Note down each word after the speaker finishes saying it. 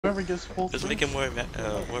whoever gets full. Let's make it more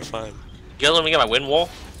fun. You guys let me get my wind wall?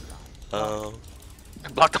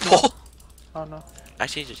 Block the pole. Oh no.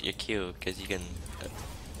 Actually, just your Q, because you can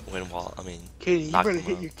win wall. I mean, Katie, you better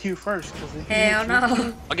hit out. your Q first. Hell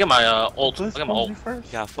no. I'll get my ult. I'll get my ult. You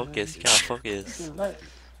gotta focus. You gotta focus.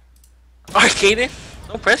 Alright, Kaden.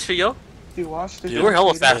 No pressure, yo. Dude, watch this. Dude, we're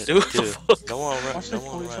hella fast, dude. No one runs. No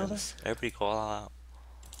one runs. Everybody go all out.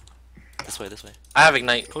 This way. This way. I have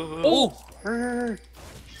ignite. Oh.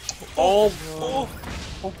 Oh.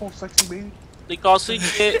 Oh, sexy baby. They call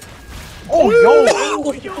it.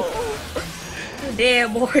 Oh, yo.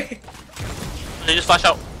 Damn, boy. They just flash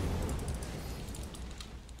out.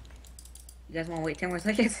 You guys want to wait 10 more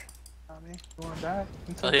seconds? I mean, you wanna die?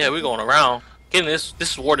 Oh yeah, we're going around. Getting this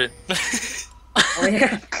is warded. Oh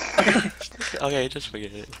yeah. Okay, just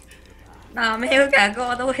forget it. Nah, man, we gotta go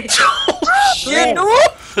all the way. Shit,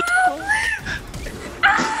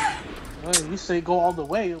 Wait, you say go all the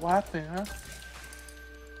way. What happened, huh?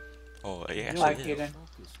 Oh, yeah. Like it.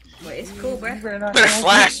 Wait, it's cool, bro. Better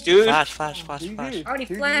flash, dude. Flash. Already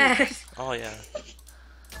flashed. Oh, yeah.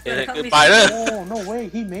 Yeah, goodbye then. Oh, no way.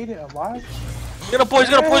 He made it alive? He's gonna pull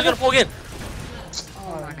again.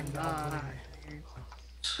 Oh my god.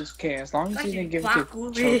 Just okay, as long as you didn't give it Fuck to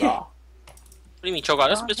with Choga. me. What do you mean choke out?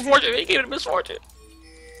 That's misfortune. He gave it a misfortune.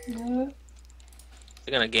 They're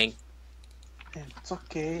gonna gank. Man, it's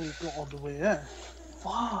okay. Go all the way in.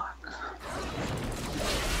 Fuck.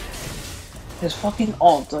 His fucking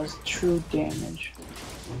ult does true damage.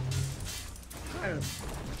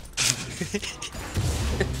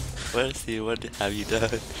 Let's see, what have you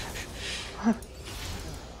done?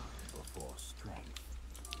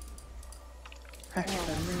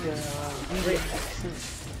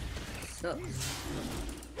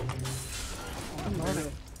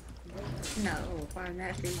 No, fire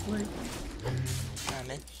nasty wood. Nah,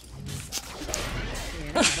 man.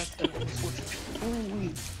 Yeah.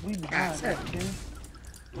 We behind That's it. that,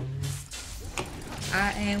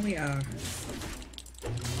 Kenny. We are.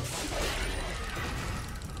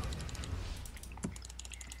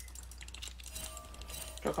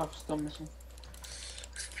 Choga's still missing.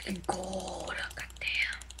 It's freaking gold.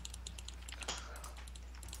 Goddamn.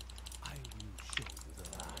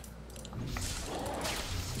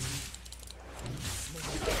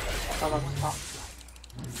 Choga's top.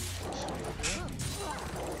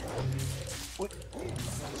 What?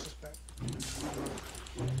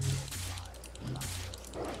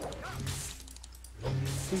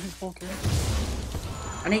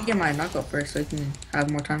 I need to get my knockout first so I can have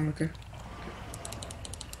more time with her.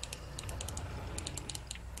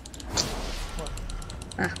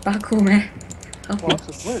 Back cool, man. Help me. Watch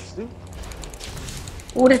the blitz, dude.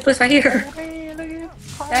 Oh, this place right here. Hey, look at it.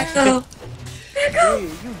 Back go. Back go. Hey,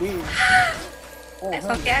 you did. Oh, That's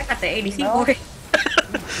hell okay. I got the ADC No. boy.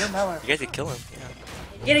 You guys can kill him.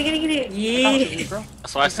 Yeah. Get it. Yeah. Bro.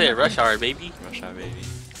 That's why I said rush hour, baby. Rush out, baby.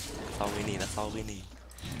 That's all we need.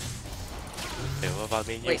 Hey, what about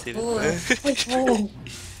me and you? Wait, See pull. this? Wait, pull.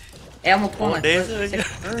 Hey, I'm gonna pull Oh, like there's 30 it.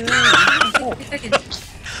 seconds.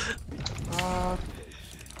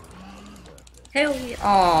 Hell yeah.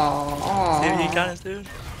 Aw. See what you got us, dude?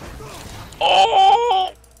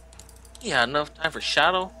 Oh! Yeah, enough time for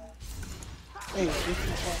shadow. Hey,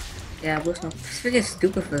 Yeah, Blitz no. It's freaking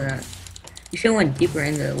stupid for that. You should have went deeper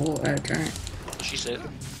in the turret. She said.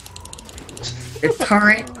 The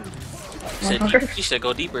turret. She said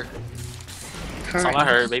go deeper. That's Turret. all I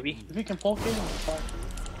heard, baby. if you can poke in, it's fine.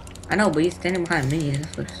 I know, but he's standing behind me.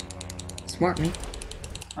 That's what's smart me.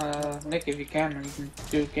 Nick, if you can, you can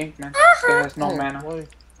do Gank, man. This guy has no mana. Boy.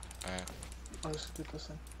 Alright, Let's get this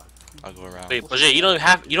in. I'll go around. Wait, Bajay, you don't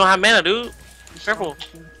have mana, dude. Be careful.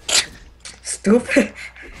 Stupid.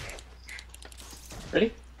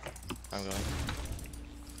 Ready? I'm going.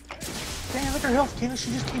 Damn, look at her health, Kenny.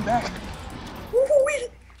 She just came back.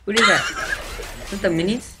 Who did that? Is it the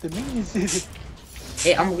minions? The minions did it.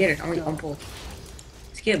 Hey, I'm gonna get her. I'm gonna pull.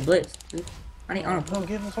 Let's get Blitz, dude. I need on Don't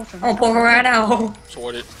get in the social. I'm gonna pull her right now.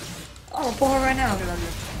 Sorted. I'm gonna pull her right now.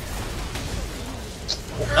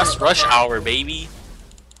 That's rush hour, baby.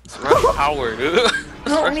 It's rush hour, dude.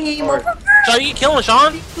 Help me, motherfucker. Sean, you killing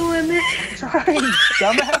Sean? What are you doing, man? Trying,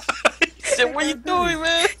 dumbass. He said, what are you doing,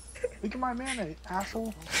 man? Look at my mana,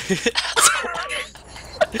 asshole.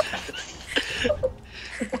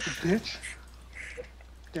 Bitch.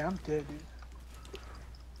 Damn, I'm dead, dude.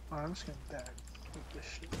 Alright, I'm just gonna die. Fuck this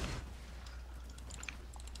shit.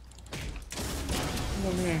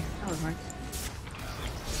 Oh man, that was nice.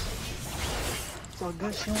 It's all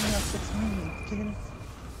good, she only has 6 million. Kicking it.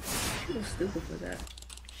 She was stupid for that.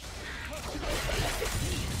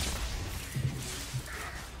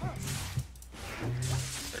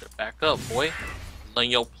 Back up, boy.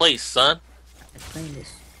 Learn your place, son. I like playing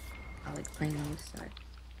this. I like playing on this side.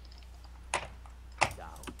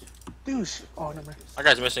 Dude, oh, never mind. Our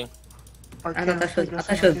guy's missing. I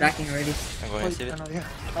thought she was backing already. I'm going to see it. Yeah.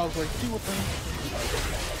 I was like, dude, what the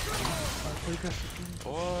hell?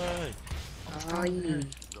 Boy. Oh, yeah.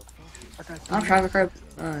 I'm I'm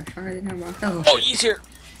stronger than him myself. Oh, Yee's here.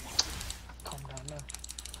 Calm down now.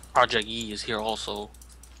 Project Yee is here also.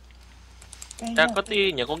 Dang, Chắc có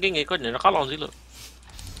tí nhà con cái nghề có nhà nó khá lòng gì luôn.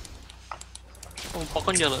 Không có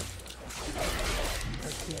con giờ rồi.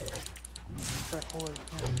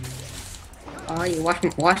 Oh, you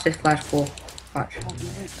watch this flash pull. Watch.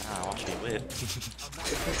 Ah, watch me whip.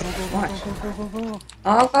 Watch.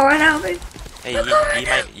 Oh, go right now, baby. Hey,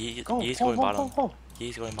 he's going bottom.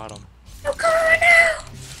 He's going bottom. No, come right now.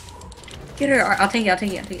 Get her. I'll take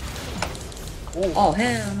it. Oh,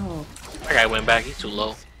 hell no. That guy went back. He's too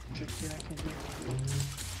low.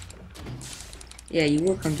 Yeah, you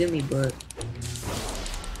will come get me, but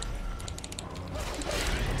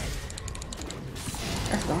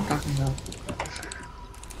that's what I'm talking about.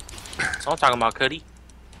 So I'm talking about Cuddy.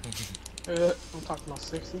 I'm talking about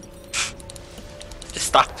 60. Just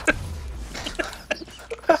stop.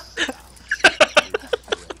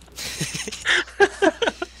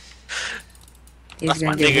 That's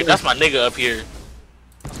my nigga up here.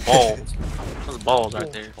 Balls. Those balls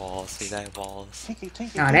right there. Balls, see that balls. Take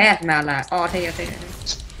it. No, that's not like. Oh, I'll take it.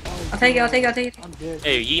 I'll take it. I'm dead.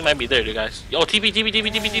 Hey, Yee might be there, you guys. Yo, TP. Yeah, I'm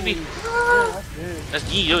dead. That's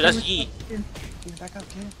Yee, yo, that's Yee. Get back up,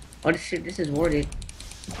 kid. Oh, this is worded.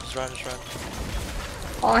 Just run.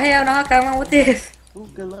 Oh, hell no, I can't run with this. Ooh,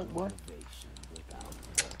 good luck, boy.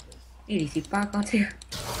 EDC back out here.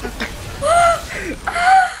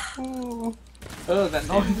 Ooh. Oh, that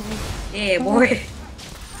noise. Yeah, boy.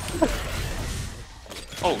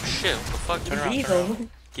 Oh shit, what the fuck? Turn around. Eagle.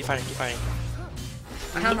 Keep fighting.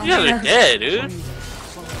 I don't know. You guys are dead, dude.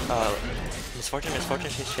 Misfortune,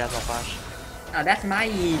 she has no flash. Oh, that's my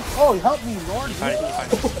E. Oh, help me, Lord. Keep fighting.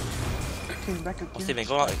 Came back up. Oh, Steven,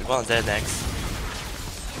 go on Zed next.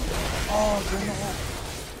 Oh, Zeno.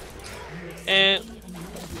 And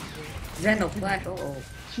Zeno flash. Oh.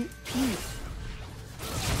 P.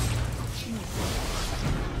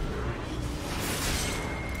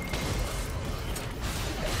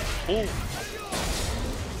 ooh,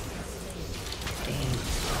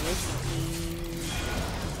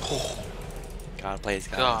 God plays,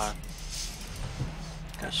 guys. God.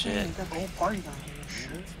 Good shit. Got the whole party down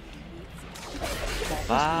here.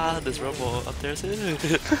 Ah, this Robo up there too.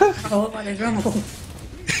 Oh, what is wrong?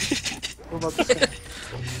 What What about this guy?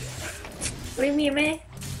 do you mean, man?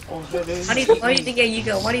 Oh, that is. Why do you think you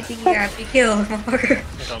go? Why do you think you got to kill, motherfucker?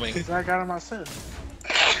 Coming. He I got him myself.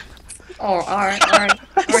 Oh, alright.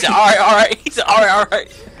 said, alright. He said,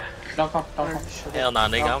 alright. Don't come. Hell nah,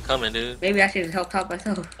 nigga, I'm coming, dude. Maybe I should just help top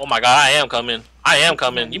myself. Oh my god, I am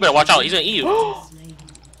coming. You better watch out. He's gonna eat you.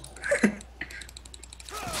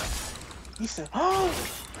 He said, oh.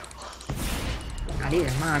 Nah, these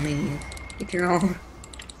are my minions. Get your own.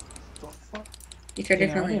 The fuck? Get your Yeah, I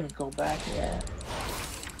different didn't lane. even go back yet.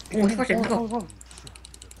 Oh, it's fortune, go.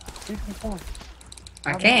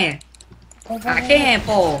 I can. I can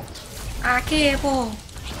pull.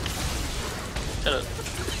 Shut up.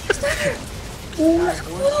 Ooh, let's Okay,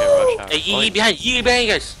 go. rush out. Hey, Yee behind you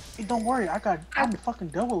guys. Hey, don't worry, I'm fucking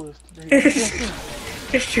double this today.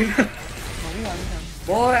 It's true. No, we got him.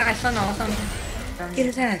 Boy, I saw no something. Get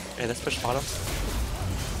his ass. Hey, let's push bottom.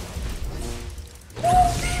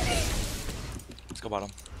 Let's go bottom.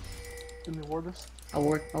 Give me warders.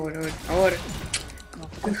 Award.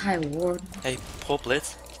 Good high award. Hey, pull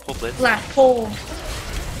blitz. Flash pull.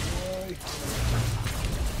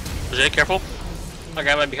 Jose, careful. My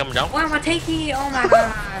guy might be coming down. Why am I taking it? Oh my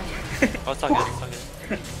god. Oh, it's all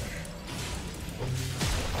good.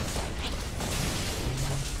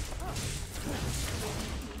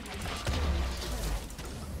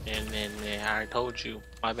 And then I told you.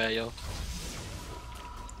 My bad, yo.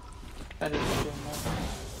 That is doing more.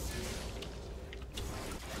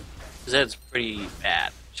 Zed's pretty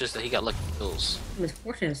bad. It's just that he got lucky kills.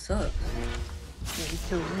 Misfortune sucks. Yeah, he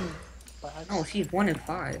killed me. But I Oh, she's 1 in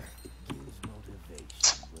 5.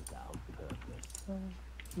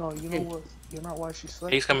 No, you know what? You're not why she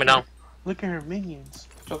slept. He's coming down. Look at her minions.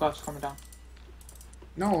 Cho'Gath's coming down.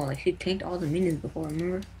 No, like she tanked all the minions before,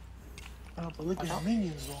 remember? But look at her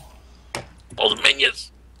minions though. All the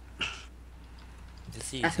minions.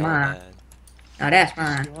 That's mine. Now that's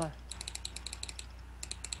mine. See why?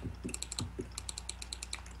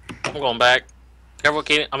 I'm going back. Careful,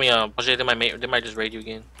 Kaden. I mean, Jose, they might just raid you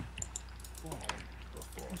again.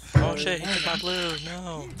 Oh, Oh shit, he took my blue.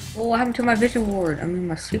 No. Oh, what happened to my vision ward? I mean,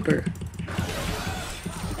 my super.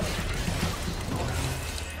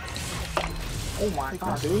 Oh my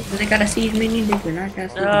god, dude. They got a siege minion, they do not got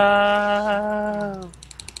siege. No.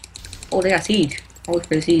 Oh, they got siege. I'll wait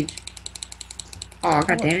for the siege. Oh,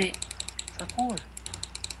 god damn it. Try forward.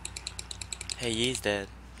 Hey, Yee's dead.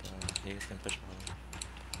 So you guys can push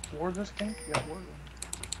him. Ward this game? Yeah, ward.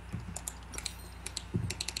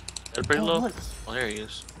 They're pretty low. Blitz. Oh, there he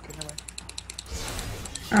is. Okay, never mind.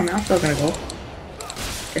 I mean, I'm still gonna go.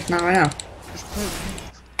 Just not right now. Just play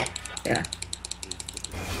the game. Yeah.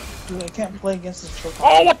 Dude, I can't play against this choke.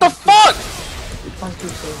 Oh, what the fuck? I'm too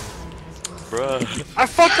safe. Bruh. I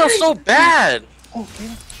fucked up so bad. Oh, okay.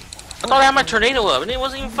 I thought I had my tornado up, and it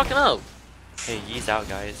wasn't even fucking up. Hey, Yee's out,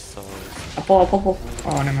 guys. So I'll pull.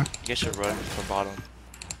 Oh, never mind. you guys should run for bottom.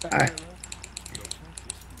 Alright.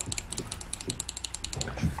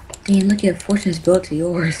 Damn, look at Fortune's built to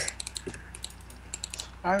yours.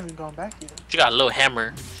 I haven't gone back yet. She got a little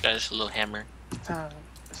hammer. She got just a little hammer. It's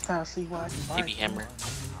time to see what I can buy. Baby hammer.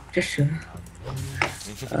 Just shoot.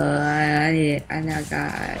 I now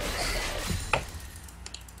got.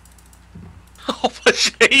 Oh, but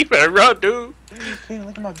shit, you better run, dude. Okay,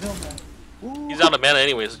 look at my build now. Ooh. He's out of mana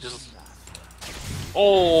anyways. Just.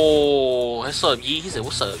 Oh, what's up, Yee? He said,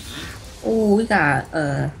 "What's up, Yee?" Oh, we got.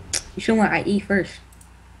 You should want IE first.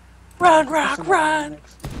 Run, rock, run.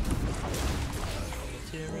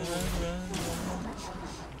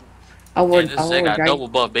 I Yeah, would. this guy got double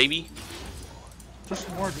buff, baby. Just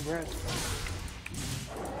more red.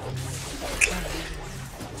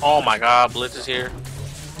 Oh my god, Blitz is here.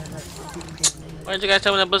 Why did you guys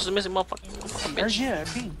tell me that Blitz is missing, motherfucker? There's yeah,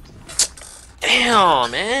 I mean.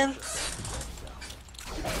 Damn, man.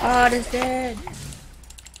 Oh, this dead.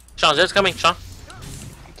 Sean, Zed's coming, Sean.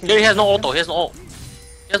 Here, he has no ult though. He has no ult.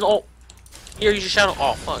 He has no ult. Here, you just shadow.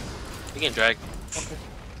 Oh, fuck. You're getting dragged. Okay.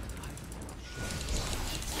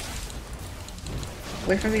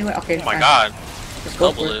 Wait for me. Wait. Okay. Oh my fine. god. Let's go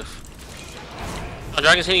Double for it. lift. Oh,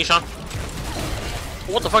 Dragon's hitting you, Sean.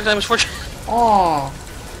 What the fuck is that misfortune? Oh.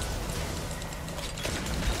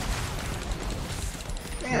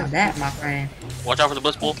 Damn. Now that, my friend. Watch out for the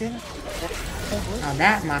Blitz pool. Okay. Now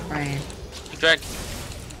that, my friend. He dragged.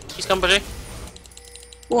 He's coming, Bajay.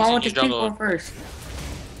 Oh, I He's want in this your pink jungle. one first.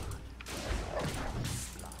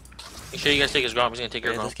 Make sure you guys take his gromp. He's gonna take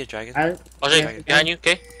your Yeah, gromp. let's get dragon. Bajay, Dragon. behind you.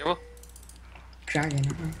 Okay, careful. Dragon.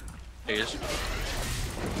 There he is.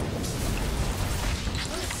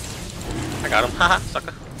 I got him. Haha,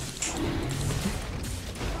 sucker.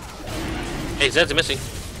 Hey, Zed's missing.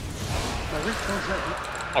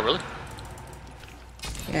 Oh, really?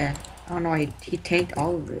 Yeah. I don't know. He tanked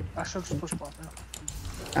all of it. I should just push bot now.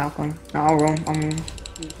 Falcon. No, I'll roam. I'm roam.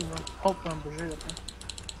 You can help them, Bajay up there.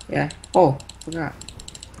 Yeah. Oh, forgot.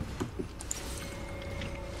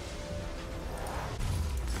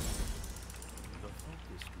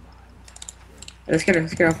 Let's get her.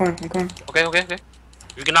 Let's get her. I'm coming. Okay.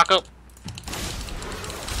 You can knock up.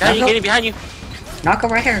 Behind you, getting behind you. Knock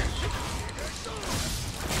him right here.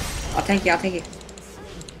 I'll take it.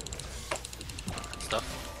 Stuff.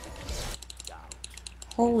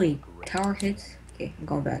 Holy tower hits. Okay, I'm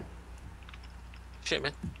going back. Shit,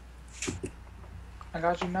 man. I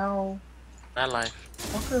got you now. Bad life.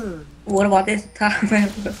 Fucker. What about this time?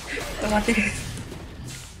 What about this?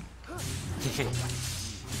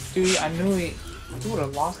 Dude, I knew he would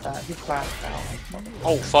have lost that. He flashed out.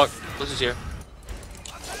 Oh, fuck. Blitz is here.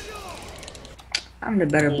 I'm the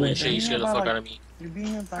better Holy blitz. shit, you scared the fuck out of me. You're being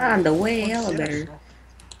hit by I'm the way 26, elevator. so-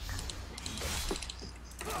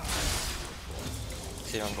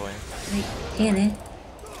 See how I'm going. Can it?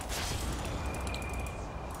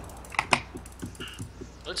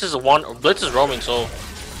 Blitz is roaming, so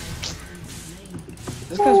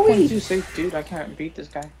This guy's playing too safe, dude. I can't beat this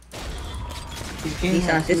guy. He's getting He's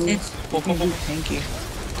like on too assistance. tanky.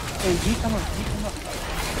 Hey, G come up, G come up.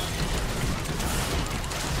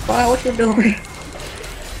 Wow, what you doing?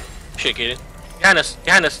 shit, Kaden. Behind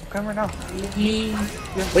us. Come right now.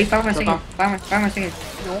 Wait 5 more seconds. 5 more seconds.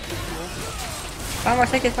 Yo, 5 more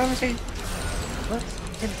seconds. 5 more seconds. let's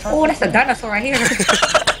get a try. Oh, that's a dinosaur right here.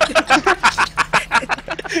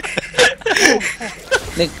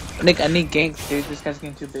 Nick, I need ganks, dude. This guy's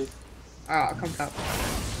getting too big. Oh, come top.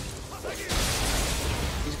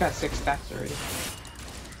 He's got 6 stacks already.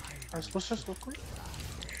 Alright, let's just look quick.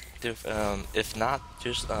 Dude, if not,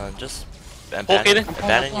 just Kaden.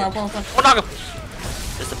 abandon your, Oh, knock him.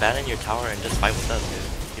 just abandon your tower and just fight with us,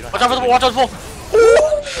 dude. You don't Watch out have for to the win. watch out for the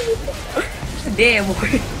bull. Damn, boy.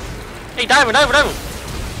 Hey, dive him.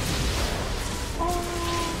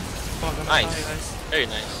 Come on, Nice. Very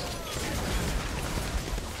nice.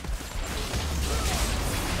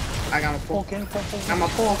 I got my pull. Pull, Got my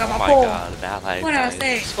pull. Got Oh my my pull. god, that life. What did I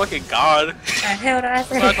say? It's fucking God. What the hell did I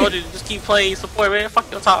say? So I told you to just keep playing support, man. Fuck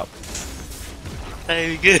your top.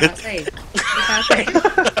 Hey, What good. did I say? What did I say?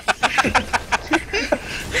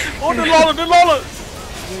 Oh, the Lola, the Lola.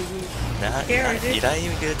 Nah, Carry it. you're not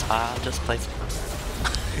even good, Tom. Just play some.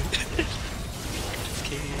 Just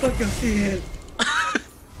kidding. Fuck your shit.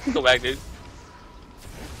 Go back, dude.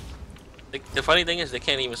 The funny thing is they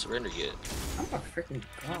can't even surrender yet. I'm a freaking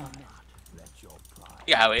god.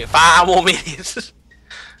 Yeah, wait, 5 more minutes.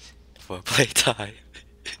 For playtime.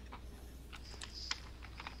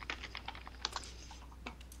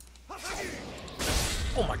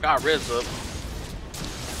 Oh my god, red's up.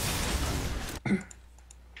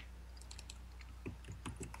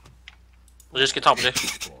 We'll just get top of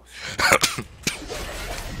it.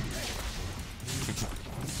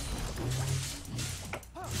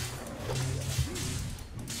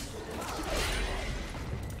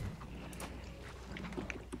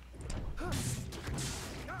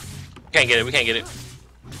 Can't get it, we can't get it.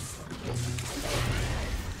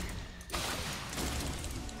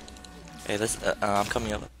 Hey, let's. I'm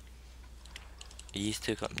coming up. You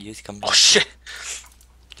two come. You come. Oh shit!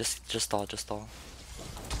 Just stall. Just stall.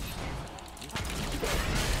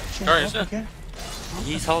 Alright, sir.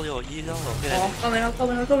 Ye's hollow. Ye's hollow. Oh, Get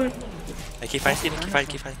I'm coming. Hey, keep fighting, Steven.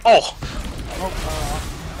 Keep fighting. Oh!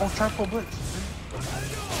 Oh, try full blitz.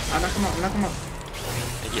 I'll knock him out.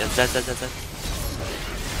 Yeah, Zed.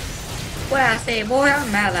 What I say, boy?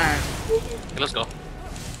 I'm mad at him. Okay, let's go.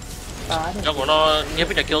 I didn't. Y'all going on? You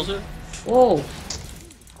happy that kills it? Whoa.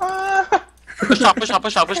 Push top.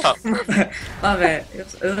 My bad. It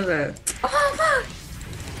was a... Oh, fuck!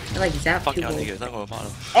 I like zapped Fuck y'all people. niggas. I'm going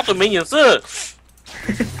bottom. Auto minions, sir!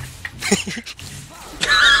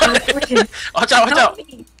 Watch out! Help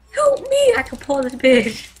me! Help me! I can pull this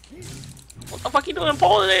bitch. What the fuck you doing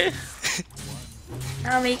pulling it?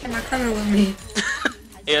 Help me! Come on, coming with me.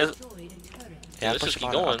 Yeah, Yeah, let's push just him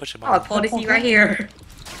keep on. going. Push him Oh, I on. pulled this seat right here.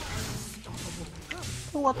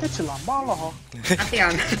 What did you like? Ball, I think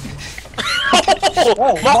I'm...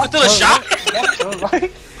 Oh, walk into the shot!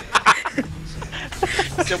 right?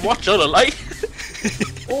 I said, watch out the light.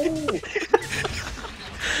 Oh!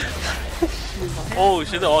 Oh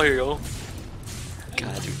shit, they're all here, yo.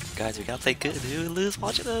 Guys, we gotta play good, dude. Lose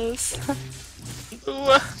watching us.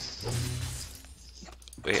 Ooh,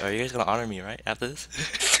 Wait, are you guys gonna honor me, right? After this?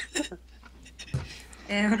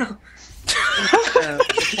 Hell no.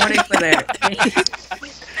 Reporting for that.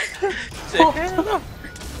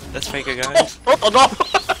 Let's make it, guys. Oh no!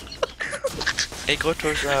 Hey, go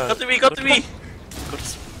towards Come to me, come to me! Go to.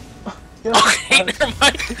 Yeah, Okay, never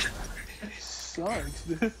mind. sucks,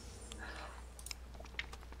 dude.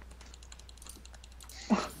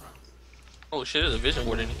 Oh shit, there's a vision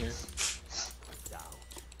board in here.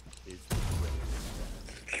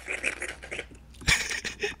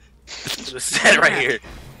 Look at this set right here.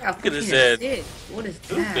 Look at this head. What is that?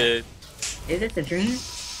 Stupid. Is it the dream?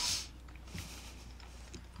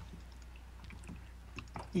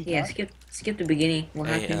 Yeah, skip the beginning. What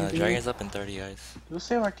Hey, happened? in the beginning? Dragon's up in 30, guys. You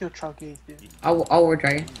say like you're chalky, dude. I'll war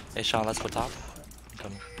dragon. Hey, Sean, let's go top. I'm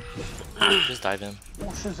coming. Just dive in.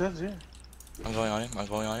 Oh shit, Zed's here. I'm going on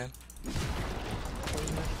him.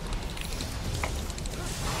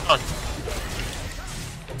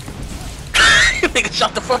 Nigga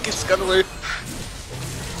shot the fucking scuttler.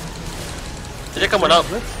 They're coming up.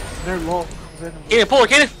 They're low. Zed and Get it, pull it,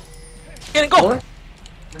 get it. Get it, go. What?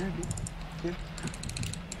 Blitz. Dude.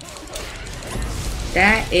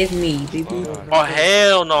 That is me, baby. Oh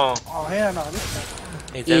hell no. Oh hell no, this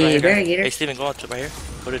guy. Hey, Yeah, right better here. get her. Hey, Steven, go up right here.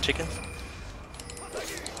 Go to chickens.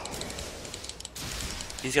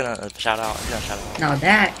 He's gonna shout out. No,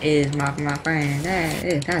 that is my friend. That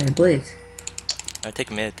is Blitz. Alright,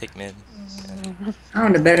 take mid.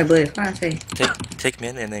 I'm the better Blitz. What I say? Take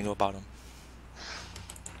mid and then go bottom.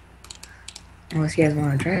 Unless you guys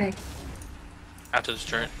want to drag. After this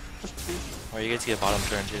turn. Or you guys get bottom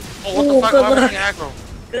turn too. Oh, what the Ooh, fuck? good Why am I luck. getting aggro?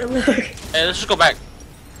 Good luck. Hey, let's just go back.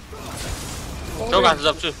 Joe guys is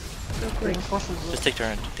up too. Just take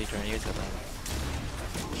turn. You guys got that.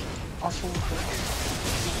 Also,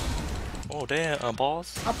 Oh damn,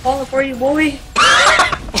 balls. I'm falling for you, boy.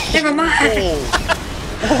 Never mind.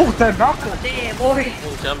 oh, that knocker. Damn, boy.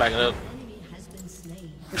 Oh, shit, I'm backing up.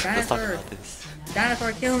 The Let's talk dinosaur. about this.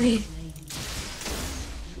 Dinosaur kill me.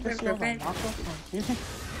 This little knocker.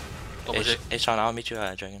 Oh, shit. Hey Sean, I'll meet you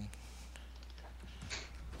at Dragon.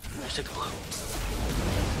 Let's take the blue.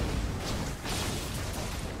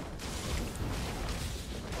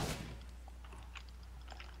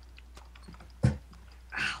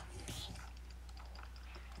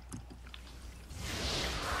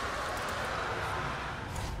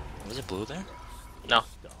 Was it blue there? No.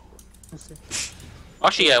 Let's see.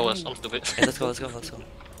 Actually, yeah, it was. I'm stupid. Hey, let's go, let's go, let's go.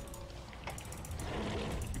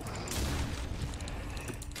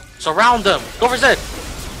 Surround them. Go for Zed.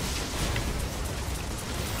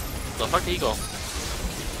 The fuck did he go?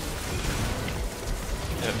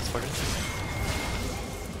 Yeah, it's working.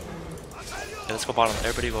 Yeah, let's go bottom.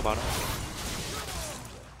 Everybody go bottom.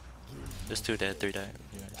 There's 2 dead, 3 dead.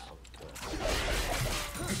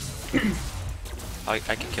 I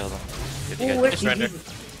can kill them. If you Ooh, guys Just surrender.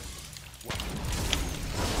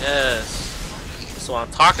 Yes. That's what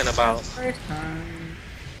I'm talking about. First time.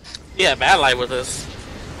 Yeah, bad light with this.